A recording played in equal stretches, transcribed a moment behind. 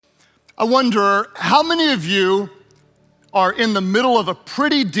I wonder how many of you are in the middle of a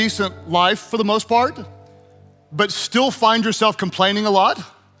pretty decent life for the most part, but still find yourself complaining a lot?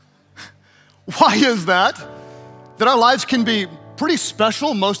 Why is that? That our lives can be pretty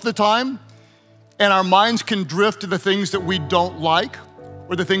special most of the time, and our minds can drift to the things that we don't like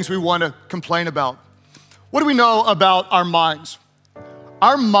or the things we want to complain about. What do we know about our minds?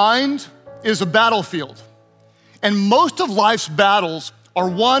 Our mind is a battlefield, and most of life's battles are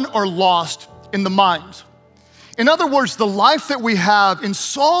won or lost in the mind. In other words, the life that we have in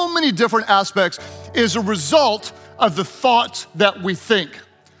so many different aspects is a result of the thoughts that we think.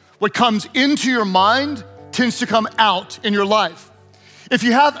 What comes into your mind tends to come out in your life. If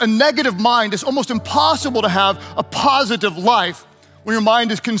you have a negative mind, it's almost impossible to have a positive life when your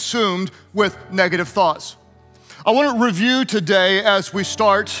mind is consumed with negative thoughts. I want to review today as we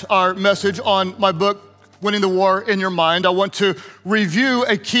start our message on my book, Winning the War in Your Mind. I want to review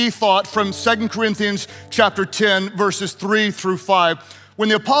a key thought from 2 Corinthians chapter 10, verses 3 through 5. When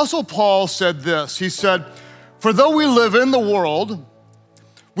the Apostle Paul said this, he said, "For though we live in the world,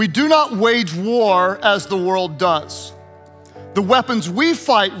 we do not wage war as the world does. The weapons we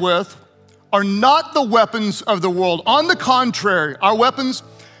fight with are not the weapons of the world. On the contrary, our weapons,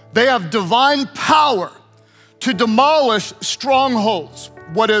 they have divine power to demolish strongholds."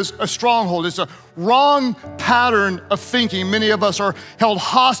 What is a stronghold? It's a wrong pattern of thinking. Many of us are held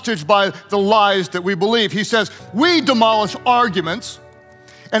hostage by the lies that we believe. He says, we demolish arguments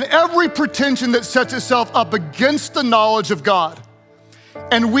and every pretension that sets itself up against the knowledge of God.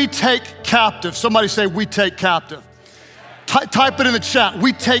 And we take captive. Somebody say, we take captive. Type it in the chat.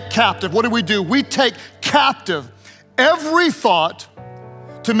 We take captive. What do? We take captive every thought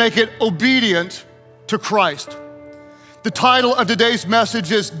to make it obedient to Christ. The title of today's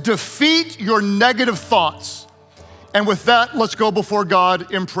message is Defeat Your Negative Thoughts. And with that, let's go before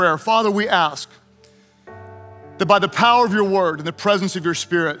God in prayer. Father, we ask that by the power of your word and the presence of your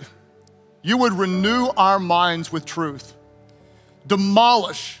spirit, you would renew our minds with truth.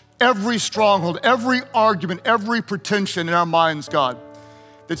 Demolish every stronghold, every argument, every pretension in our minds, God,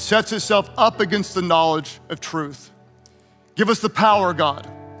 that sets itself up against the knowledge of truth. Give us the power, God,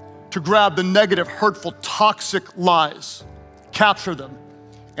 to grab the negative, hurtful, toxic lies, capture them,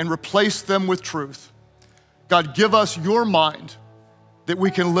 and replace them with truth. God, give us your mind that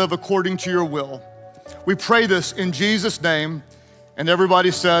we can live according to your will. We pray this in Jesus' name, and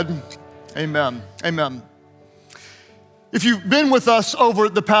everybody said, amen, amen. If you've been with us over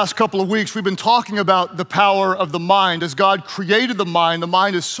the past couple of weeks, we've been talking about the power of the mind. As God created the mind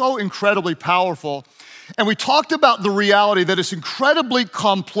is so incredibly powerful. And we talked about the reality that it's incredibly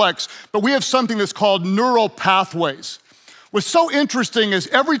complex, but we have something that's called neural pathways. What's so interesting is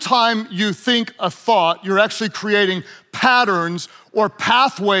every time you think a thought, you're actually creating patterns or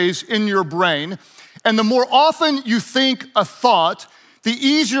pathways in your brain. And the more often you think a thought, the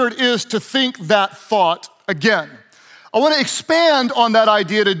easier it is to think that thought again. I want to expand on that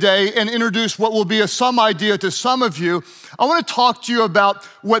idea today and introduce what will be some idea to some of you. I want to talk to you about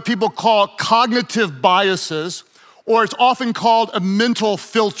what people call cognitive biases, or it's often called a mental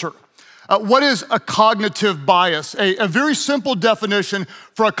filter. What is a cognitive bias? A very simple definition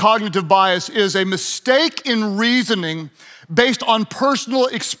for a cognitive bias is a mistake in reasoning based on personal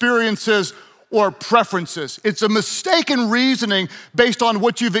experiences or preferences. It's a mistaken reasoning based on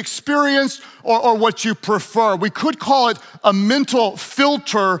what you've experienced or what you prefer. We could call it a mental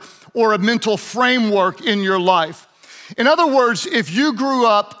filter or a mental framework in your life. In other words, if you grew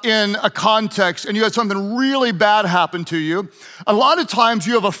up in a context and you had something really bad happen to you, a lot of times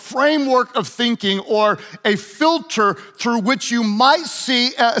you have a framework of thinking or a filter through which you might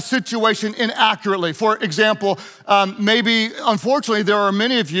see a situation inaccurately. For example, maybe, unfortunately, there are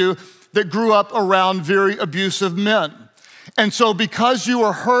many of you that grew up around very abusive men. And so because you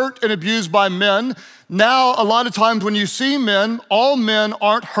were hurt and abused by men, now a lot of times when you see men, all men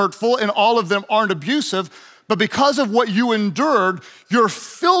aren't hurtful and all of them aren't abusive, but because of what you endured, your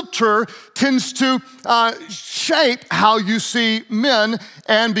filter tends to shape how you see men,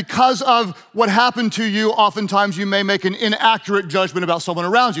 and because of what happened to you, oftentimes you may make an inaccurate judgment about someone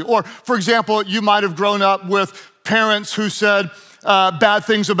around you. Or, for example, you might have grown up with parents who said, bad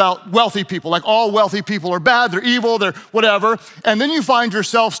things about wealthy people, like all wealthy people are bad, they're evil, they're whatever. And then you find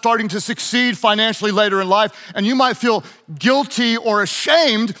yourself starting to succeed financially later in life, and you might feel guilty or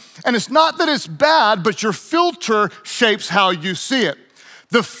ashamed. And it's not that it's bad, but your filter shapes how you see it.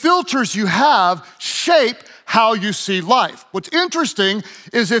 The filters you have shape how you see life. What's interesting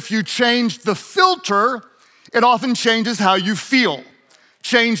is if you change the filter, it often changes how you feel.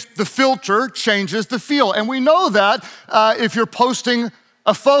 Change the filter changes the feel. And we know that if you're posting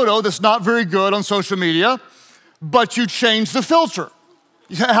a photo that's not very good on social media, but you change the filter.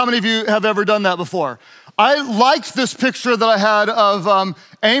 How many of you have ever done that before? I liked this picture that I had of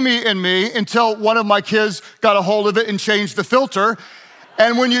Amy and me until one of my kids got a hold of it and changed the filter.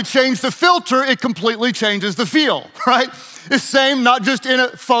 And when you change the filter, it completely changes the feel, right? It's same, not just in a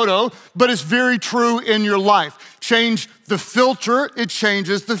photo, but it's very true in your life. Change the filter, it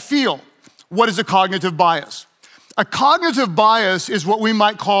changes the feel. What is a cognitive bias? A cognitive bias is what we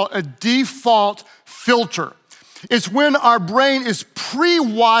might call a default filter. It's when our brain is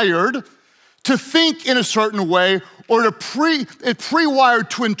pre-wired to think in a certain way or pre-wired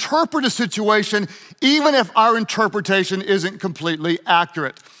to interpret a situation even if our interpretation isn't completely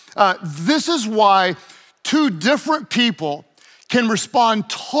accurate. This is why two different people can respond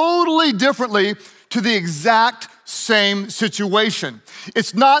totally differently to the exact same situation.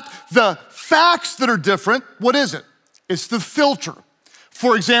 It's not the facts that are different. What is it? It's the filter.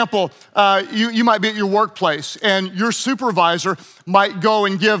 For example, you might be at your workplace and your supervisor might go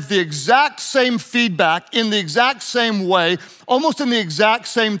and give the exact same feedback in the exact same way, almost in the exact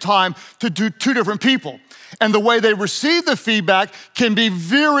same time to two different people. And the way they receive the feedback can be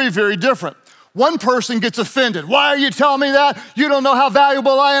very, very different. One person gets offended. Why are you telling me that? You don't know how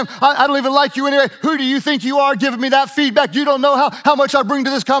valuable I am. I don't even like you anyway. Who do you think you are giving me that feedback? You don't know how much I bring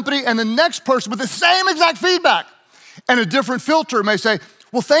to this company. And the next person with the same exact feedback and a different filter may say,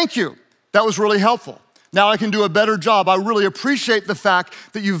 well, thank you. That was really helpful. Now I can do a better job. I really appreciate the fact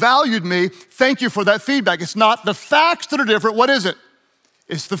that you valued me. Thank you for that feedback. It's not the facts that are different. What is it?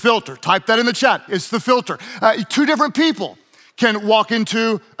 It's the filter. Type that in the chat. It's the filter. Two different people can walk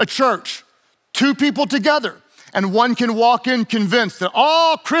into a church, two people together, and one can walk in convinced that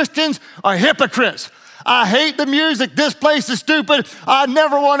all Christians are hypocrites. I hate the music. This place is stupid. I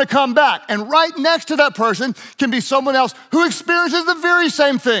never want to come back. And right next to that person can be someone else who experiences the very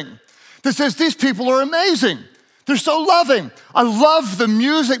same thing that says, these people are amazing. They're so loving. I love the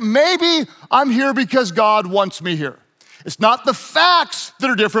music. Maybe I'm here because God wants me here. It's not the facts that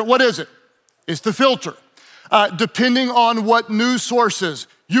are different. What is it? It's the filter. Depending on what news sources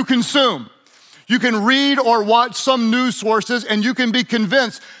you consume, you can read or watch some news sources and you can be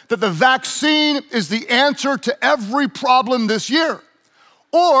convinced that the vaccine is the answer to every problem this year.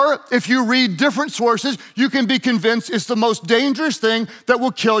 Or if you read different sources, you can be convinced it's the most dangerous thing that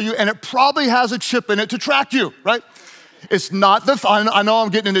will kill you and it probably has a chip in it to track you, right? It's not I know I'm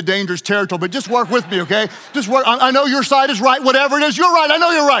getting into dangerous territory, but just work with me, okay? Just work. I know your side is right, whatever it is, you're right. I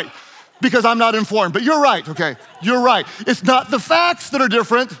know you're right because I'm not informed, but you're right, okay? You're right. It's not the facts that are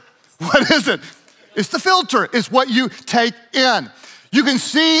different. What is it? It's the filter. It's what you take in. You can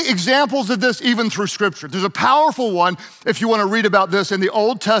see examples of this even through Scripture. There's a powerful one if you want to read about this in the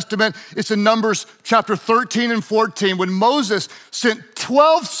Old Testament. It's in Numbers chapter 13 and 14 when Moses sent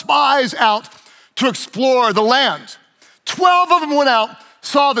 12 spies out to explore the land. 12 of them went out,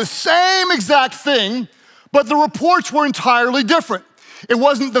 saw the same exact thing, but the reports were entirely different. It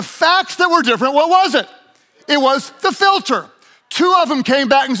wasn't the facts that were different. What was it? It was the filter. 2 of them came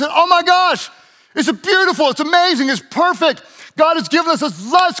back and said, oh my gosh, it's beautiful, it's amazing, it's perfect. God has given us this,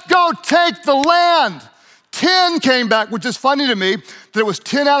 let's go take the land. 10 came back, which is funny to me that it was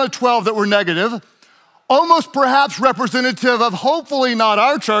 10 out of 12 that were negative, almost perhaps representative of hopefully not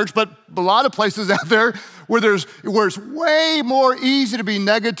our church, but a lot of places out there where it's way more easy to be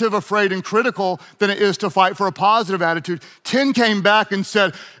negative, afraid, and critical than it is to fight for a positive attitude. 10 came back and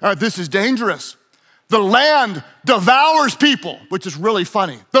said, this is dangerous. The land devours people, which is really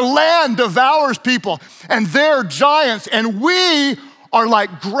funny. The land devours people, and they're giants, and we are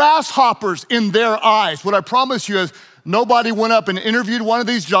like grasshoppers in their eyes. What I promise you is nobody went up and interviewed one of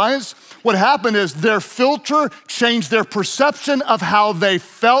these giants. What happened is their filter changed their perception of how they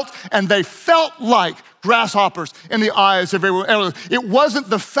felt, and they felt like grasshoppers in the eyes of everyone else. It wasn't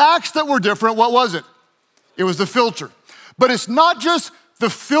the facts that were different. What was it? It was the filter. But it's not just the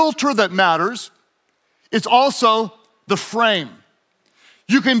filter that matters. It's also the frame.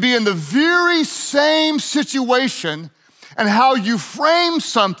 You can be in the very same situation, and how you frame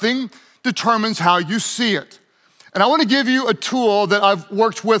something determines how you see it. And I want to give you a tool that I've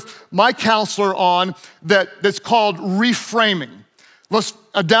worked with my counselor on that's called reframing. Let's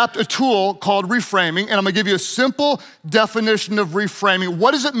adapt a tool called reframing, and I'm gonna give you a simple definition of reframing.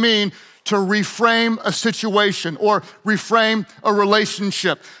 What does it mean to reframe a situation or reframe a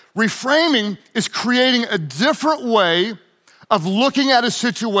relationship? Reframing is creating a different way of looking at a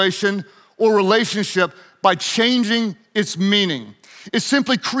situation or relationship by changing its meaning. It's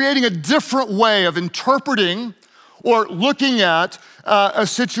simply creating a different way of interpreting or looking at a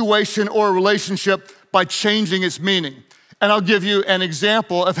situation or a relationship by changing its meaning. and I'll give you an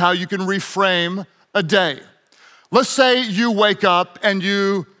example of how you can reframe a day. Let's say you wake up and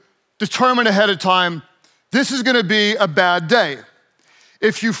you determine ahead of time, this is gonna be a bad day.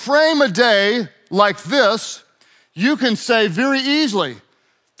 If you frame a day like this, you can say very easily,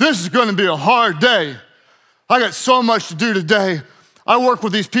 this is gonna be a hard day. I got so much to do today. I work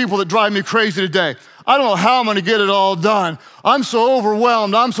with these people that drive me crazy today. I don't know how I'm gonna get it all done. I'm so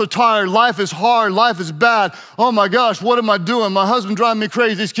overwhelmed, I'm so tired, life is hard, life is bad. Oh my gosh, what am I doing? My husband driving me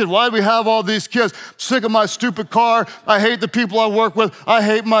crazy, these kids, why do we have all these kids? I'm sick of my stupid car, I hate the people I work with, I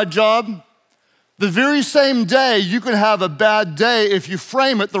hate my job. The very same day, you can have a bad day if you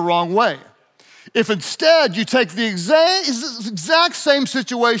frame it the wrong way. If instead you take the exact same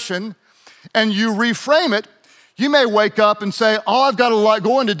situation and you reframe it, you may wake up and say, oh, I've got a lot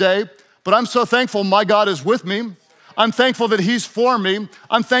going today, but I'm so thankful my God is with me. I'm thankful that he's for me.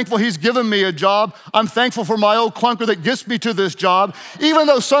 I'm thankful he's given me a job. I'm thankful for my old clunker that gets me to this job. Even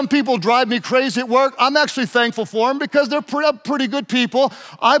though some people drive me crazy at work, I'm actually thankful for them because they're pretty good people.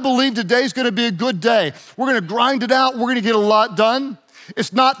 I believe today's gonna be a good day. We're gonna grind it out. We're gonna get a lot done.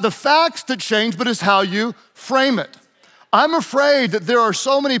 It's not the facts that change, but it's how you frame it. I'm afraid that there are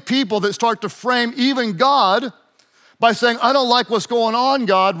so many people that start to frame even God by saying, I don't like what's going on,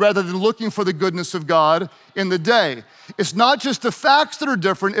 God, rather than looking for the goodness of God in the day. It's not just the facts that are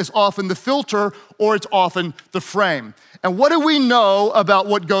different, it's often the filter or it's often the frame. And what do we know about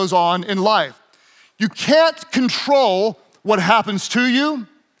what goes on in life? You can't control what happens to you,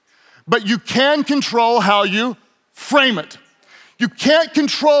 but you can control how you frame it. You can't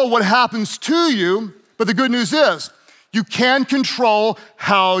control what happens to you, but the good news is, you can control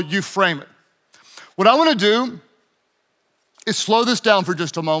how you frame it. What I wanna do is slow this down for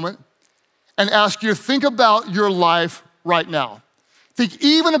just a moment and ask you to think about your life right now. Think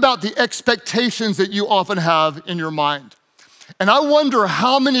even about the expectations that you often have in your mind. And I wonder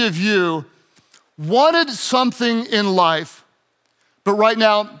how many of you wanted something in life, but right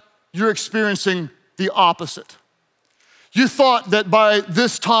now you're experiencing the opposite. You thought that by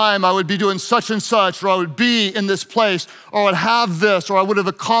this time I would be doing such and such, or I would be in this place, or I would have this, or I would have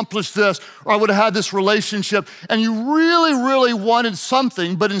accomplished this, or I would have had this relationship. And you really, really wanted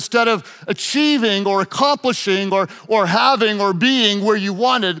something, but instead of achieving or accomplishing or having or being where you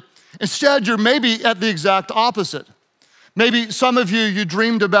wanted, instead you're maybe at the exact opposite. Maybe some of you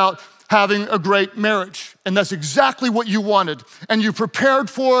dreamed about having a great marriage, and that's exactly what you wanted. And you prepared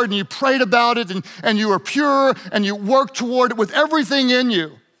for it, and you prayed about it, and you were pure, and you worked toward it with everything in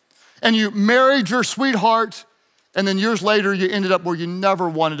you. And you married your sweetheart, and then years later, you ended up where you never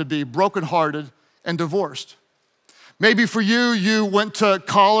wanted to be, brokenhearted and divorced. Maybe for you, you went to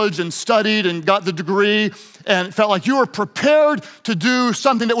college and studied and got the degree and felt like you were prepared to do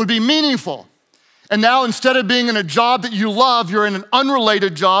something that would be meaningful. And now instead of being in a job that you love, you're in an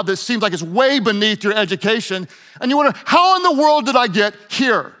unrelated job that seems like it's way beneath your education. And you wonder, how in the world did I get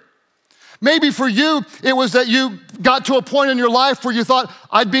here? Maybe for you, it was that you got to a point in your life where you thought,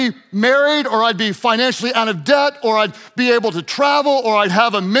 I'd be married, or I'd be financially out of debt, or I'd be able to travel, or I'd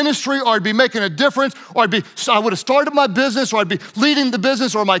have a ministry, or I'd be making a difference, or I would have started my business, or I'd be leading the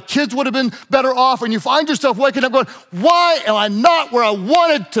business, or my kids would have been better off. And you find yourself waking up going, why am I not where I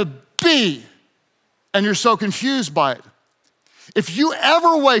wanted to be? And you're so confused by it. If you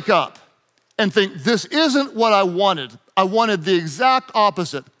ever wake up and think, this isn't what I wanted the exact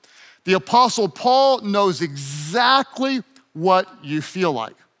opposite, the Apostle Paul knows exactly what you feel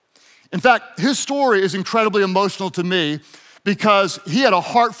like. In fact, his story is incredibly emotional to me because he had a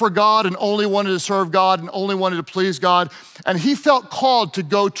heart for God and only wanted to serve God and only wanted to please God. And he felt called to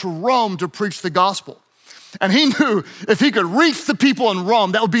go to Rome to preach the gospel. And he knew if he could reach the people in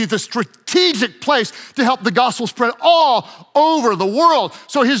Rome, that would be the strategic place to help the gospel spread all over the world.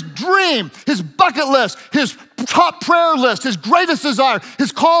 So his dream, his bucket list, his top prayer list, his greatest desire,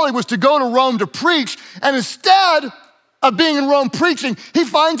 his calling was to go to Rome to preach. And instead of being in Rome preaching, he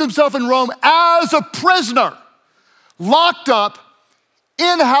finds himself in Rome as a prisoner, locked up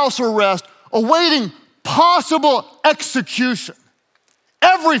in house arrest, awaiting possible execution.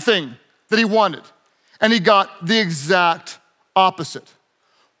 Everything that he wanted. And he got the exact opposite.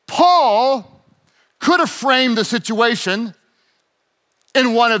 Paul could have framed the situation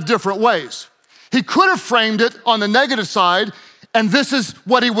in one of different ways. He could have framed it on the negative side, and this is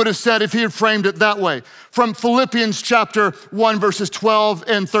what he would have said if he had framed it that way. From Philippians chapter 1, verses 12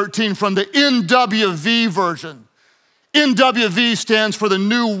 and 13 from the NWV version. NWV stands for the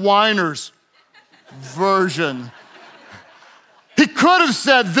New Whiners version. He could have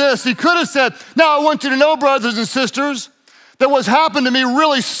said this. He could have said, now I want you to know, brothers and sisters, that what's happened to me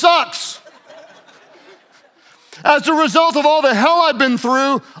really sucks. As a result of all the hell I've been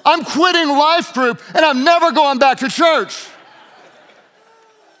through, I'm quitting life group and I'm never going back to church.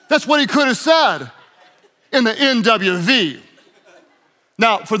 That's what he could have said in the NWV.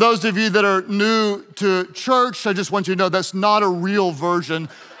 Now, for those of you that are new to church, I just want you to know that's not a real version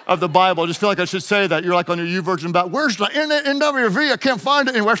of the Bible. I just feel like I should say that. You're like on your YouVersion about, where's the NWV? I can't find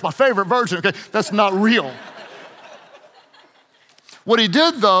it anywhere. It's my favorite version, okay? That's not real. What he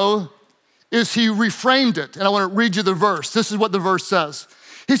did, though, is he reframed it. And I want to read you the verse. This is what the verse says.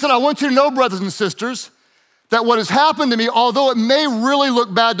 He said, I want you to know, brothers and sisters, that what has happened to me, although it may really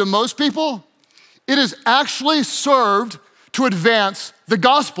look bad to most people, it has actually served to advance the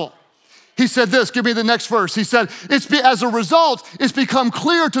gospel. He said this, give me the next verse. He said, as a result, it's become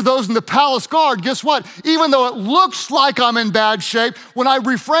clear to those in the palace guard, guess what? Even though it looks like I'm in bad shape, when I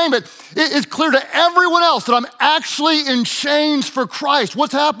reframe it, it's clear to everyone else that I'm actually in chains for Christ.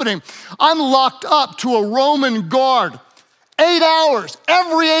 What's happening? I'm locked up to a Roman guard. 8 hours,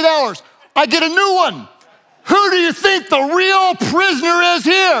 every 8 hours, I get a new one. Who do you think the real prisoner is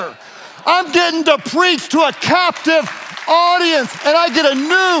here? I'm getting to preach to a captive audience, and I get a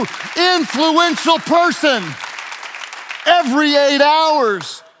new influential person every 8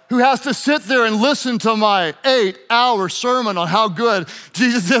 hours who has to sit there and listen to my 8-hour sermon on how good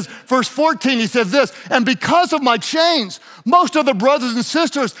Jesus is. Verse 14, he says this, and because of my chains, most of the brothers and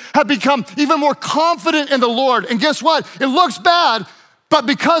sisters have become even more confident in the Lord. And guess what? It looks bad, but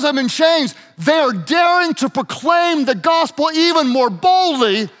because I'm in chains, they are daring to proclaim the gospel even more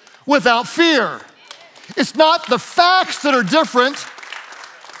boldly without fear. It's not the facts that are different,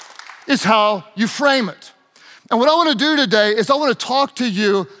 it's how you frame it. And what I want to do today is I want to talk to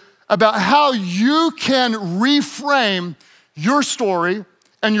you about how you can reframe your story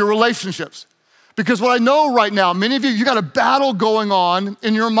and your relationships. Because what I know right now, many of you got a battle going on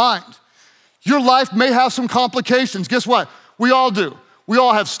in your mind. Your life may have some complications. Guess what? We all do. We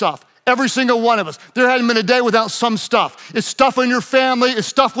all have stuff. Every single one of us. There hadn't been a day without some stuff. It's stuff in your family, it's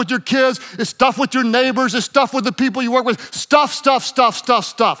stuff with your kids, it's stuff with your neighbors, it's stuff with the people you work with. Stuff.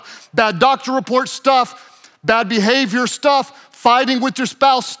 Bad doctor report stuff, bad behavior stuff, fighting with your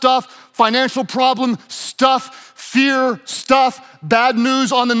spouse stuff, financial problem stuff, fear stuff, bad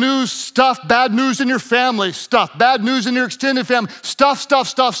news on the news stuff, bad news in your family stuff, bad news in your extended family,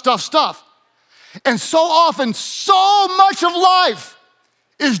 stuff. And so often, so much of life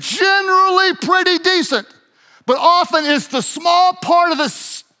is generally pretty decent, but often it's the small part of the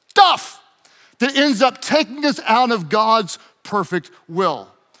stuff that ends up taking us out of God's perfect will.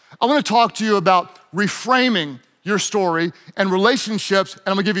 I want to talk to you about reframing your story and relationships, and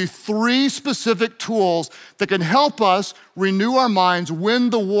I'm gonna give you 3 specific tools that can help us renew our minds,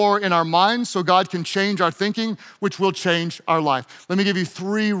 win the war in our minds so God can change our thinking, which will change our life. Let me give you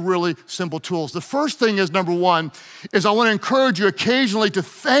 3 really simple tools. The first thing is, number 1, is I wanna encourage you occasionally to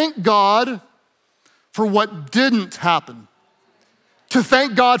thank God for what didn't happen. To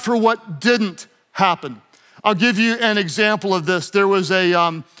thank God for what didn't happen. I'll give you an example of this. There was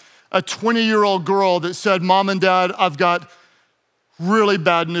a 20-year-old girl that said, Mom and Dad, I've got really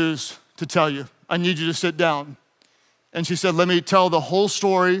bad news to tell you. I need you to sit down. And she said, let me tell the whole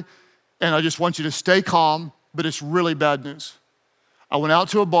story, and I just want you to stay calm, but it's really bad news. I went out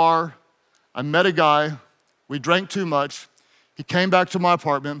to a bar, I met a guy, we drank too much, he came back to my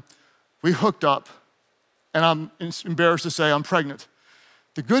apartment, we hooked up, and I'm embarrassed to say I'm pregnant.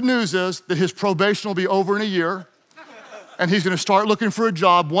 The good news is that his probation will be over in a year, and he's gonna start looking for a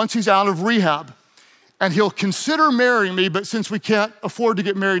job once he's out of rehab. And he'll consider marrying me, but since we can't afford to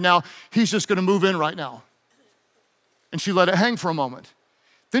get married now, he's just gonna move in right now. And she let it hang for a moment.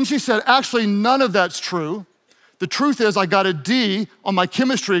 Then she said, actually, none of that's true. The truth is I got a D on my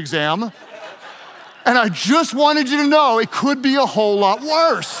chemistry exam, and I just wanted you to know it could be a whole lot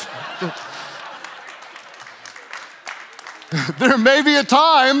worse. There may be a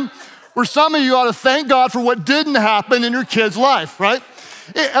time where some of you ought to thank God for what didn't happen in your kid's life, right?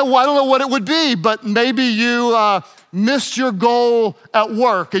 Well, I don't know what it would be, but maybe you missed your goal at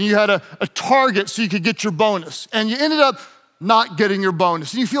work and you had a target so you could get your bonus, and you ended up not getting your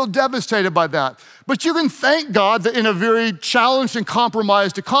bonus, and you feel devastated by that. But you can thank God that in a very challenged and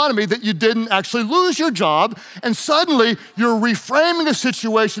compromised economy that you didn't actually lose your job, and suddenly you're reframing a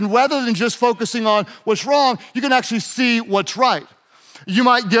situation rather than just focusing on what's wrong, you can actually see what's right. You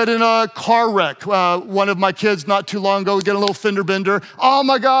might get in a car wreck. One of my kids not too long ago, we get a little fender bender. Oh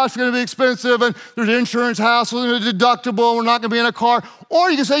my gosh, it's gonna be expensive, and there's insurance hassle and a deductible, and we're not gonna be in a car. Or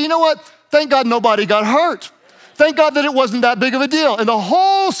you can say, you know what? Thank God nobody got hurt. thank God that it wasn't that big of a deal. In the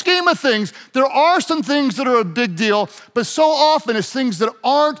whole scheme of things, there are some things that are a big deal, but so often it's things that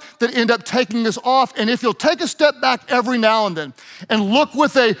aren't that end up taking us off. And if you'll take a step back every now and then and look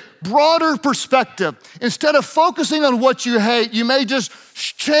with a broader perspective, instead of focusing on what you hate, you may just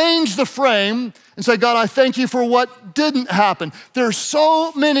change the frame and say, God, I thank you for what didn't happen. There are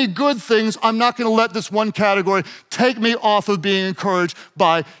so many good things. I'm not gonna let this one category take me off of being encouraged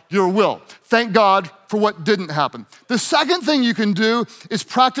by your will. Thank God for what didn't happen. The second thing you can do is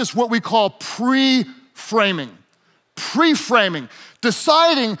practice what we call pre-framing. Pre-framing,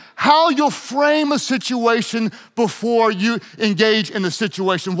 deciding how you'll frame a situation before you engage in the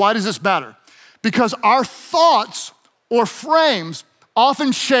situation. Why does this matter? Because our thoughts or frames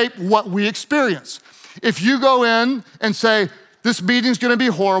often shape what we experience. If you go in and say, this meeting's gonna be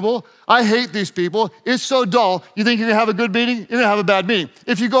horrible, I hate these people, it's so dull, you think you're gonna have a good meeting? You're gonna have a bad meeting.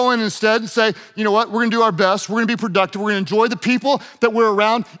 If you go in instead and say, you know what, we're gonna do our best, we're gonna be productive, we're gonna enjoy the people that we're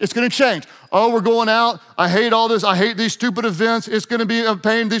around, it's gonna change. Oh, we're going out, I hate all this, I hate these stupid events, it's gonna be a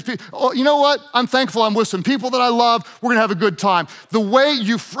pain, these people. Oh, you know what, I'm thankful I'm with some people that I love, we're gonna have a good time. The way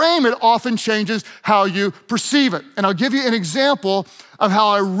you frame it often changes how you perceive it. And I'll give you an example of how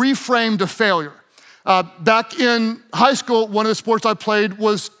I reframed a failure. Back in high school, one of the sports I played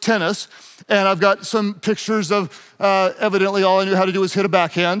was tennis, and I've got some pictures of, evidently all I knew how to do was hit a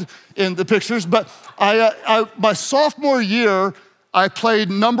backhand in the pictures, but my sophomore year, I played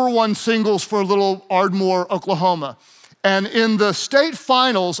 #1 singles for little Ardmore, Oklahoma. And in the state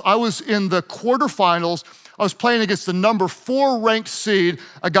finals, I was in the quarterfinals, I was playing against the #4 ranked seed,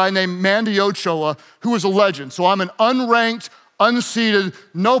 a guy named Mandy Ochoa, who was a legend. So I'm an unranked, unseeded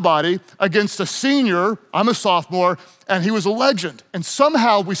nobody against a senior, I'm a sophomore, and he was a legend. And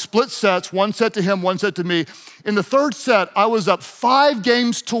somehow we split sets, one set to him, one set to me. In the third set, I was up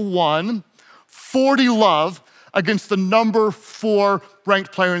 5-1, 40-love against the #4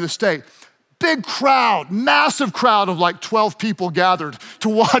 ranked player in the state. Big crowd, massive crowd of like 12 people gathered to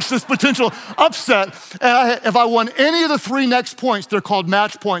watch this potential upset. And if I won any of the 3 next points, they're called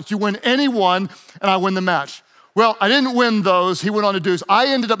match points. You win any one, and I win the match. Well, I didn't win those. He went on to do. I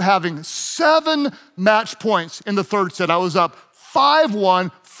ended up having 7 match points in the third set. I was up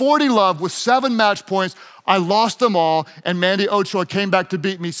 5-1, 40-love with 7 match points. I lost them all, and Mandy Ochoa came back to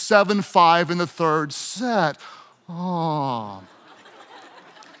beat me 7-5 in the third set. Oh.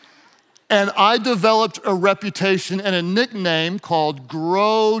 And I developed a reputation and a nickname called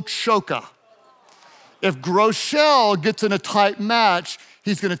Gro-Choka. If Groeschel gets in a tight match,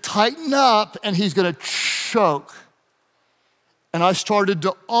 he's gonna tighten up and he's gonna choke. And I started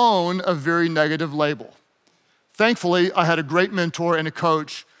to own a very negative label. Thankfully, I had a great mentor and a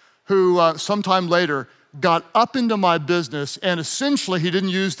coach who sometime later got up into my business, and essentially, he didn't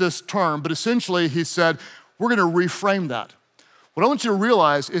use this term, but essentially he said, we're gonna reframe that. What I want you to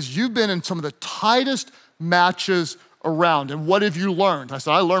realize is you've been in some of the tightest matches around, and what have you learned? I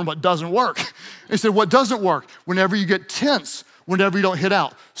said, I learned what doesn't work. He said, what doesn't work? Whenever you get tense, whenever you don't hit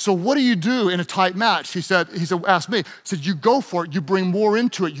out. So what do you do in a tight match? He said, ask me. He said, you go for it. You bring more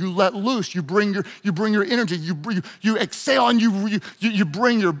into it. You let loose. You bring your energy. You exhale and you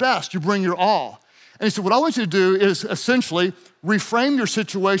bring your best. You bring your all. And he said, what I want you to do is essentially reframe your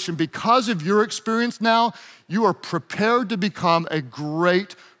situation. Because of your experience now, you are prepared to become a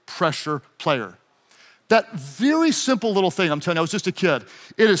great pressure player. That very simple little thing, I'm telling you, I was just a kid.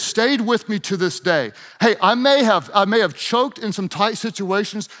 It has stayed with me to this day. Hey, I may have choked in some tight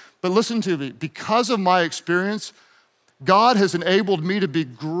situations, but listen to me, because of my experience, God has enabled me to be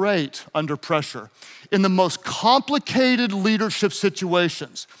great under pressure. In the most complicated leadership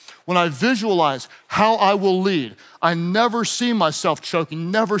situations, when I visualize how I will lead, I never see myself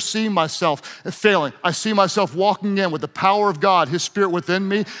choking, never see myself failing. I see myself walking in with the power of God, His Spirit within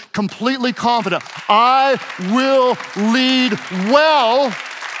me, completely confident. I will lead well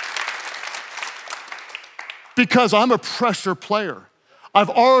because I'm a pressure player.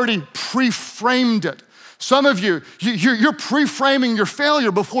 I've already pre-framed it. Some of you're pre-framing your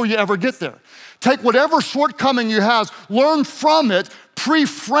failure before you ever get there. Take whatever shortcoming you have, learn from it,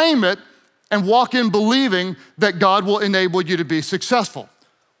 pre-frame it, and walk in believing that God will enable you to be successful.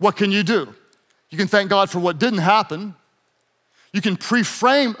 What can you do? You can thank God for what didn't happen. You can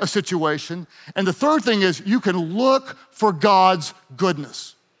pre-frame a situation. And the third thing is you can look for God's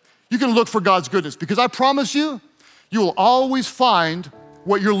goodness. You can look for God's goodness because I promise you, you will always find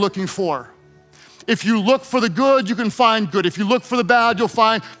what you're looking for. If you look for the good, you can find good. If you look for the bad, you'll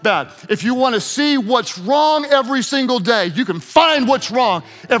find bad. If you want to see what's wrong every single day, you can find what's wrong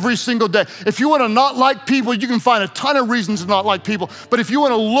every single day. If you want to not like people, you can find a ton of reasons to not like people. But if you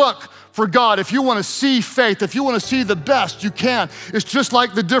want to look for God, if you want to see faith, if you want to see the best, you can. It's just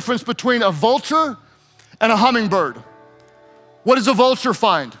like the difference between a vulture and a hummingbird. What does a vulture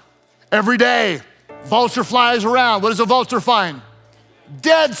find? Every day, vulture flies around. What does a vulture find?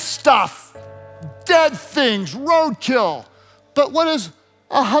 Dead stuff, dead things, roadkill. But what does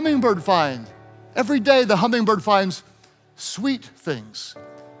a hummingbird find? Every day, the hummingbird finds sweet things.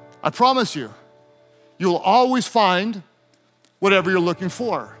 I promise you, you'll always find whatever you're looking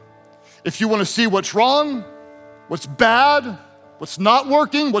for. If you want to see what's wrong, what's bad, what's not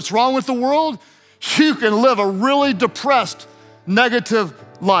working, what's wrong with the world, you can live a really depressed, negative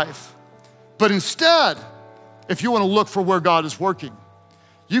life. But instead, if you want to look for where God is working,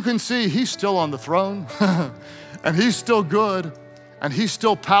 you can see He's still on the throne, and He's still good, and He's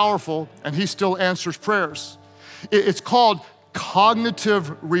still powerful, and He still answers prayers. It's called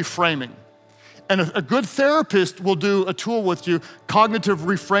cognitive reframing. And a good therapist will do a tool with you. Cognitive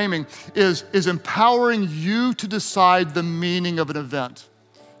reframing is empowering you to decide the meaning of an event.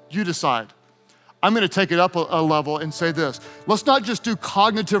 You decide. I'm gonna take it up a level and say this. Let's not just do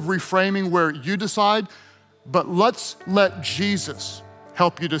cognitive reframing where you decide, but let's let Jesus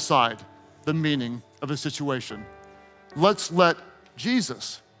help you decide the meaning of a situation. Let's let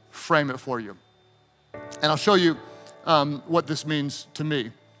Jesus frame it for you. And I'll show you what this means to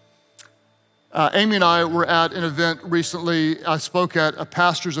me. Amy and I were at an event recently. I spoke at a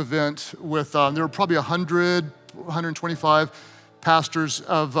pastor's event with, there were probably 100, 125 pastors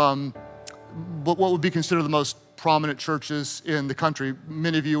of what would be considered the most prominent churches in the country.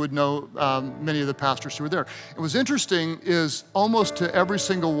 Many of you would know many of the pastors who were there. What was interesting is almost to every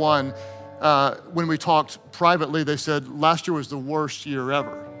single one, when we talked privately, they said, last year was the worst year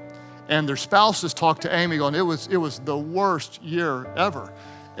ever. And their spouses talked to Amy going, it was the worst year ever.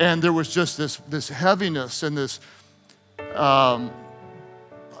 And there was just this heaviness and this a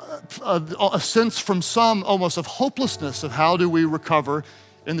sense from some almost of hopelessness of how do we recover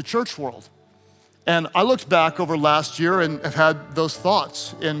in the church world. And I looked back over last year and have had those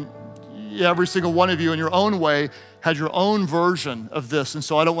thoughts. And every single one of you in your own way had your own version of this. And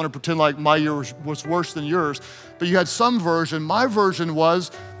so I don't want to pretend like my year was worse than yours, but you had some version. My version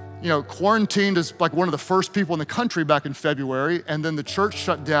was, quarantined as like one of the first people in the country back in February, and then the church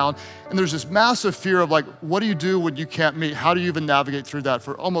shut down, and there's this massive fear of like, what do you do when you can't meet? How do you even navigate through that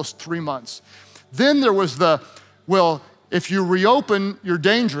for almost 3 months? Then there was if you reopen, you're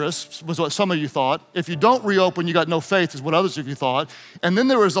dangerous, was what some of you thought. If you don't reopen, you got no faith, is what others of you thought. And then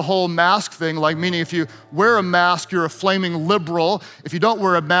there was the whole mask thing, like meaning if you wear a mask, you're a flaming liberal. If you don't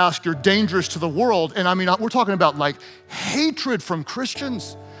wear a mask, you're dangerous to the world. And I mean, we're talking about like hatred from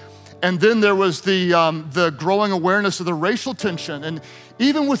Christians. And then there was the growing awareness of the racial tension. And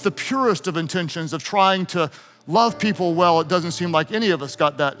even with the purest of intentions of trying to love people well, it doesn't seem like any of us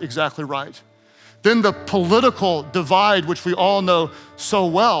got that exactly right. Then the political divide, which we all know so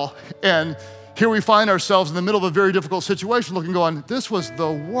well. And here we find ourselves in the middle of a very difficult situation looking, going, this was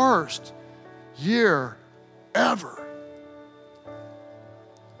the worst year ever.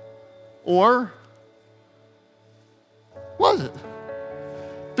 Or was it?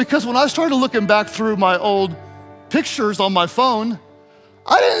 Because when I started looking back through my old pictures on my phone,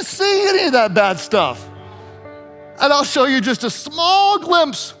 I didn't see any of that bad stuff. And I'll show you just a small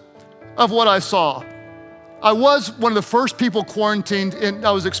glimpse of what I saw. I was one of the first people quarantined, and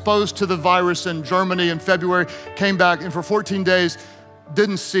I was exposed to the virus in Germany in February, came back, and for 14 days,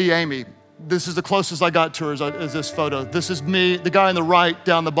 didn't see Amy. This is the closest I got to her is this photo. This is me, the guy on the right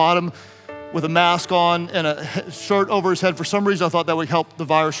down the bottom with a mask on and a shirt over his head. For some reason, I thought that would help the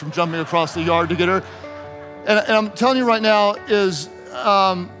virus from jumping across the yard to get her. And I'm telling you right now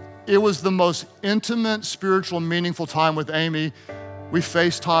it was the most intimate, spiritual, meaningful time with Amy. We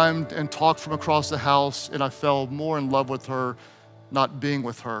FaceTimed and talked from across the house, and I fell more in love with her, not being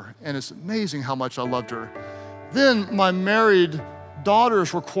with her. And it's amazing how much I loved her. Then my married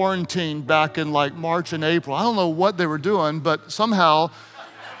daughters were quarantined back in like March and April. I don't know what they were doing, but somehow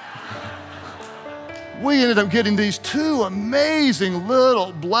we ended up getting these two amazing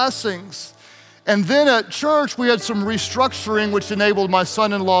little blessings. And then at church, we had some restructuring, which enabled my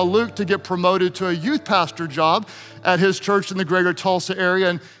son-in-law, Luke, to get promoted to a youth pastor job at his church in the greater Tulsa area.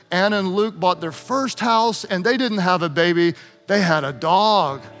 And Anna and Luke bought their first house, and they didn't have a baby, they had a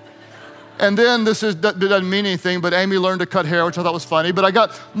dog. And then that doesn't mean anything, but Amy learned to cut hair, which I thought was funny. But I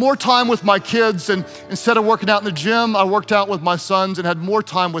got more time with my kids, and instead of working out in the gym, I worked out with my sons and had more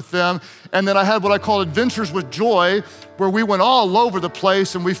time with them. And then I had what I call Adventures with Joy, where we went all over the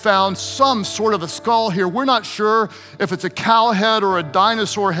place and we found some sort of a skull here. We're not sure if it's a cow head or a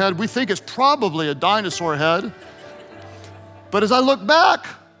dinosaur head. We think it's probably a dinosaur head. But as I look back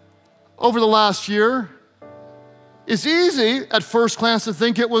over the last year, it's easy at first glance to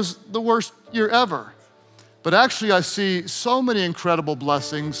think it was the worst year ever. But actually, I see so many incredible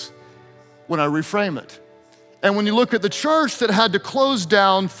blessings when I reframe it. And when you look at the church that had to close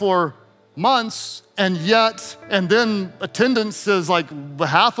down for months, and then attendance is like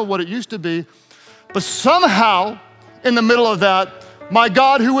half of what it used to be, but somehow in the middle of that, my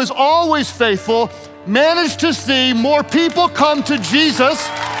God, who is always faithful, managed to see more people come to Jesus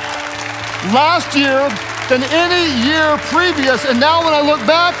last year than any year previous. And now when I look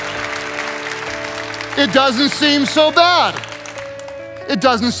back, it doesn't seem so bad. It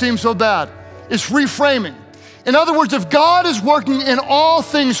doesn't seem so bad. It's reframing. In other words, if God is working in all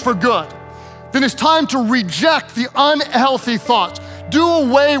things for good, then it's time to reject the unhealthy thoughts. Do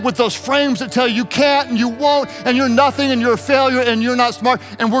away with those frames that tell you can't and you won't and you're nothing and you're a failure and you're not smart,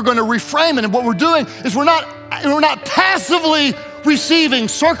 and we're gonna reframe it. And what we're doing is we're not passively receiving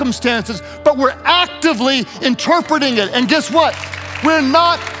circumstances, but we're actively interpreting it. And guess what? We're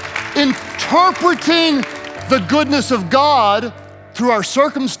not interpreting the goodness of God through our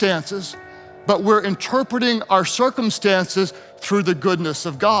circumstances, but we're interpreting our circumstances through the goodness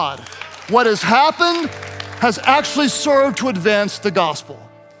of God. What has happened has actually served to advance the gospel,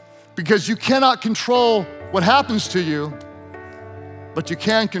 because you cannot control what happens to you, but you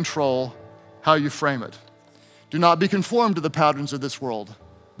can control how you frame it. Do not be conformed to the patterns of this world,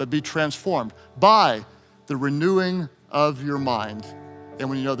 but be transformed by the renewing of your mind. And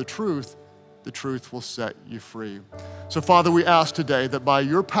when you know the truth will set you free. So Father, we ask today that by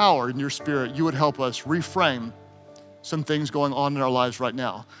your power and your Spirit, you would help us reframe some things going on in our lives right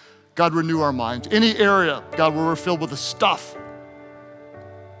now. God, renew our minds. Any area, God, where we're filled with the stuff,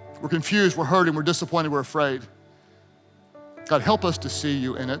 we're confused, we're hurting, we're disappointed, we're afraid. God, help us to see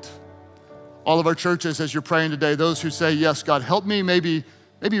you in it. All of our churches, as you're praying today, those who say, yes, God, help me maybe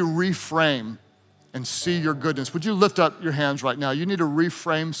reframe and see your goodness. Would you lift up your hands right now? You need to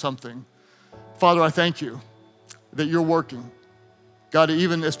reframe something. Father, I thank you that you're working. God,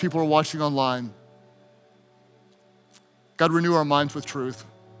 even as people are watching online, God, renew our minds with truth.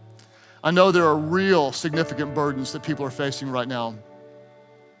 I know there are real significant burdens that people are facing right now.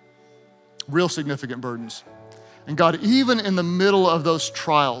 Real significant burdens. And God, even in the middle of those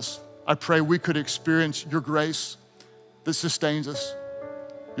trials, I pray we could experience your grace that sustains us,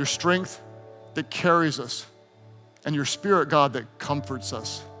 your strength that carries us, and your Spirit, God, that comforts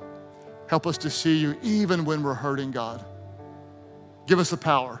us. Help us to see you even when we're hurting, God. Give us the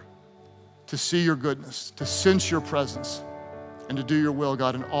power to see your goodness, to sense your presence, and to do your will,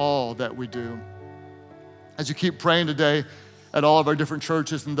 God, in all that we do. As you keep praying today at all of our different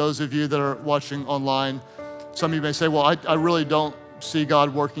churches, and those of you that are watching online, some of you may say, well, I really don't see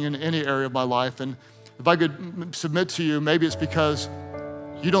God working in any area of my life. And if I could submit to you, maybe it's because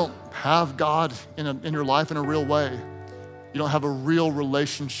you don't have God in your life in a real way. You don't have a real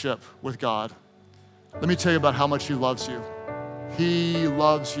relationship with God. Let me tell you about how much he loves you. He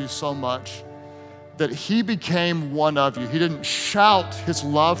loves you so much that he became one of you. He didn't shout his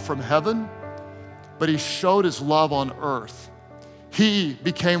love from heaven, but he showed his love on earth. He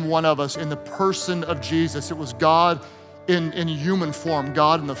became one of us in the person of Jesus. It was God in human form,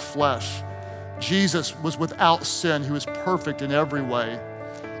 God in the flesh. Jesus was without sin. He was perfect in every way.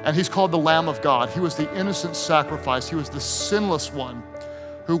 And he's called the Lamb of God. He was the innocent sacrifice. He was the sinless one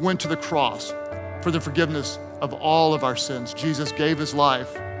who went to the cross for the forgiveness of all of our sins. Jesus gave his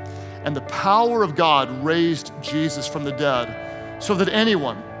life, and the power of God raised Jesus from the dead so that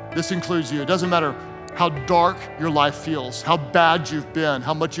anyone, this includes you, it doesn't matter how dark your life feels, how bad you've been,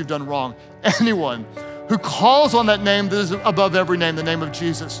 how much you've done wrong, anyone who calls on that name that is above every name, the name of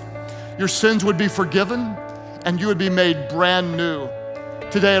Jesus, your sins would be forgiven and you would be made brand new.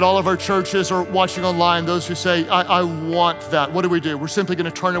 Today at all of our churches or watching online, those who say, I want that, what do? We're simply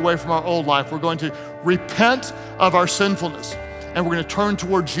gonna turn away from our old life. We're going to repent of our sinfulness, and we're gonna turn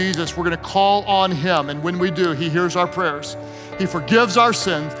toward Jesus. We're gonna call on him, and when we do, he hears our prayers. He forgives our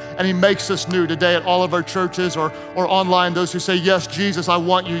sins, and he makes us new today at all of our churches or online. Those who say, yes, Jesus, I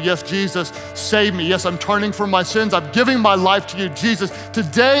want you. Yes, Jesus, save me. Yes, I'm turning from my sins. I'm giving my life to you, Jesus.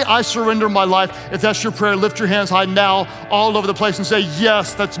 Today, I surrender my life. If that's your prayer, lift your hands high now all over the place and say,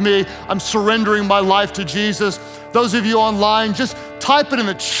 yes, that's me. I'm surrendering my life to Jesus. Those of you online, just type it in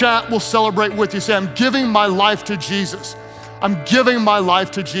the chat. We'll celebrate with you. Say, I'm giving my life to Jesus. I'm giving my life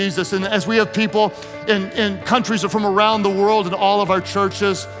to Jesus. And as we have people in countries from around the world and all of our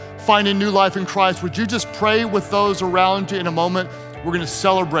churches finding new life in Christ, would you just pray with those around you in a moment? We're gonna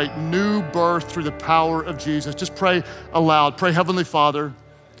celebrate new birth through the power of Jesus. Just pray aloud. Pray, Heavenly Father,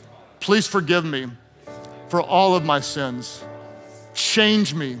 please forgive me for all of my sins.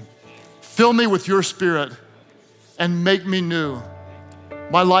 Change me, fill me with your Spirit, and make me new.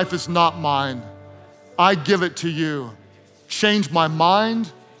 My life is not mine. I give it to you. Change my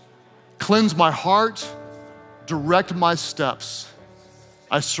mind, cleanse my heart, direct my steps.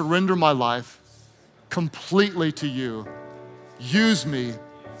 I surrender my life completely to you. Use me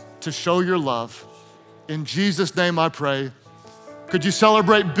to show your love. In Jesus' name I pray. Could you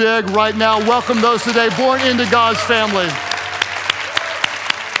celebrate big right now? Welcome those today born into God's family.